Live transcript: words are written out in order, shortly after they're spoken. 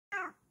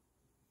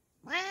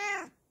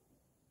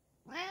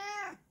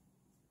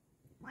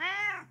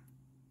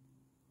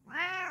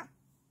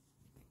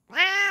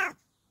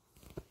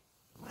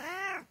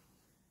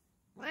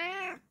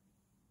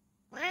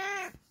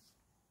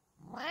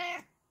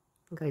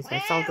Guys,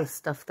 that's all the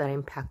stuff that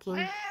I'm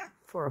packing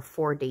for a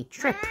 4-day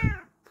trip.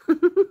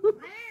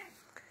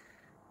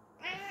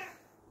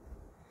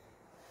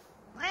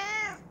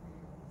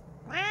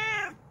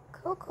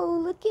 Coco,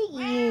 look at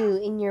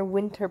you in your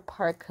winter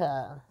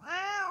parka.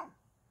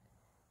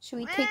 Should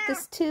we take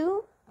this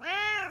too?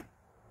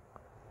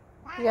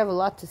 You have a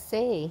lot to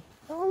say.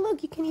 Oh,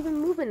 look, you can even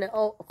move in it.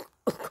 Oh,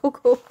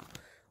 Coco.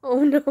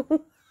 Oh,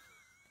 no.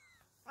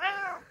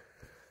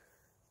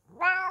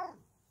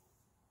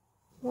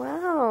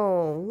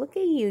 Wow, look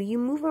at you. You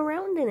move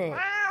around in it.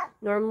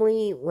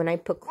 Normally, when I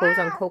put clothes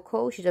on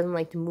Coco, she doesn't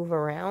like to move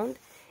around.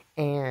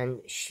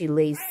 And she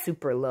lays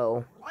super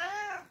low.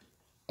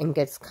 And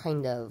gets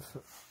kind of,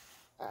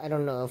 I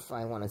don't know if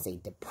I want to say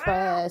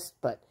depressed,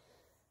 but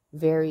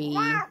very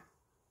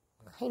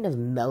kind of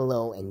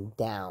mellow and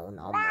down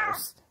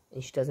almost.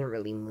 And she doesn't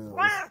really move.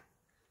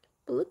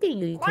 But look at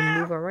you. You can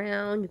move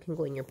around. You can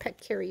go in your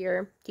pet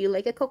carrier. Do you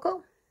like it,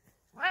 Coco?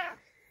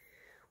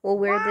 We'll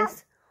wear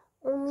this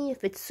only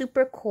if it's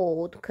super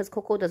cold, because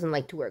Coco doesn't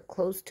like to wear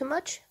clothes too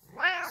much.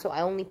 So I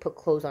only put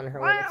clothes on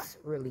her when it's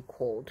really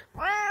cold.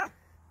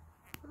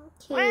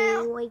 Okay,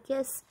 well, I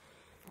guess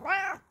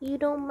you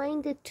don't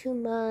mind it too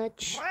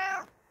much.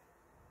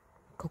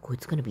 Coco,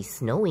 it's gonna be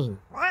snowing.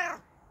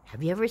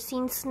 Have you ever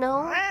seen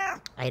snow?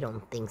 I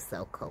don't think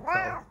so,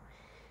 Coco.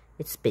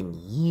 It's been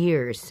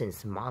years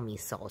since Mommy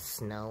saw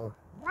snow.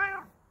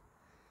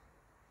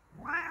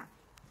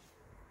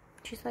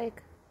 She's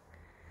like,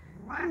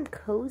 I'm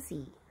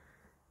cozy.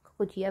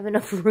 Coco, do you have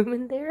enough room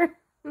in there?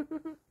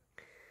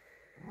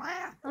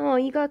 Oh,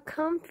 you got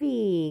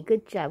comfy.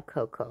 Good job,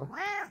 Coco.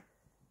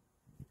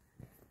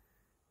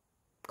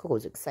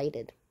 Coco's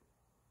excited.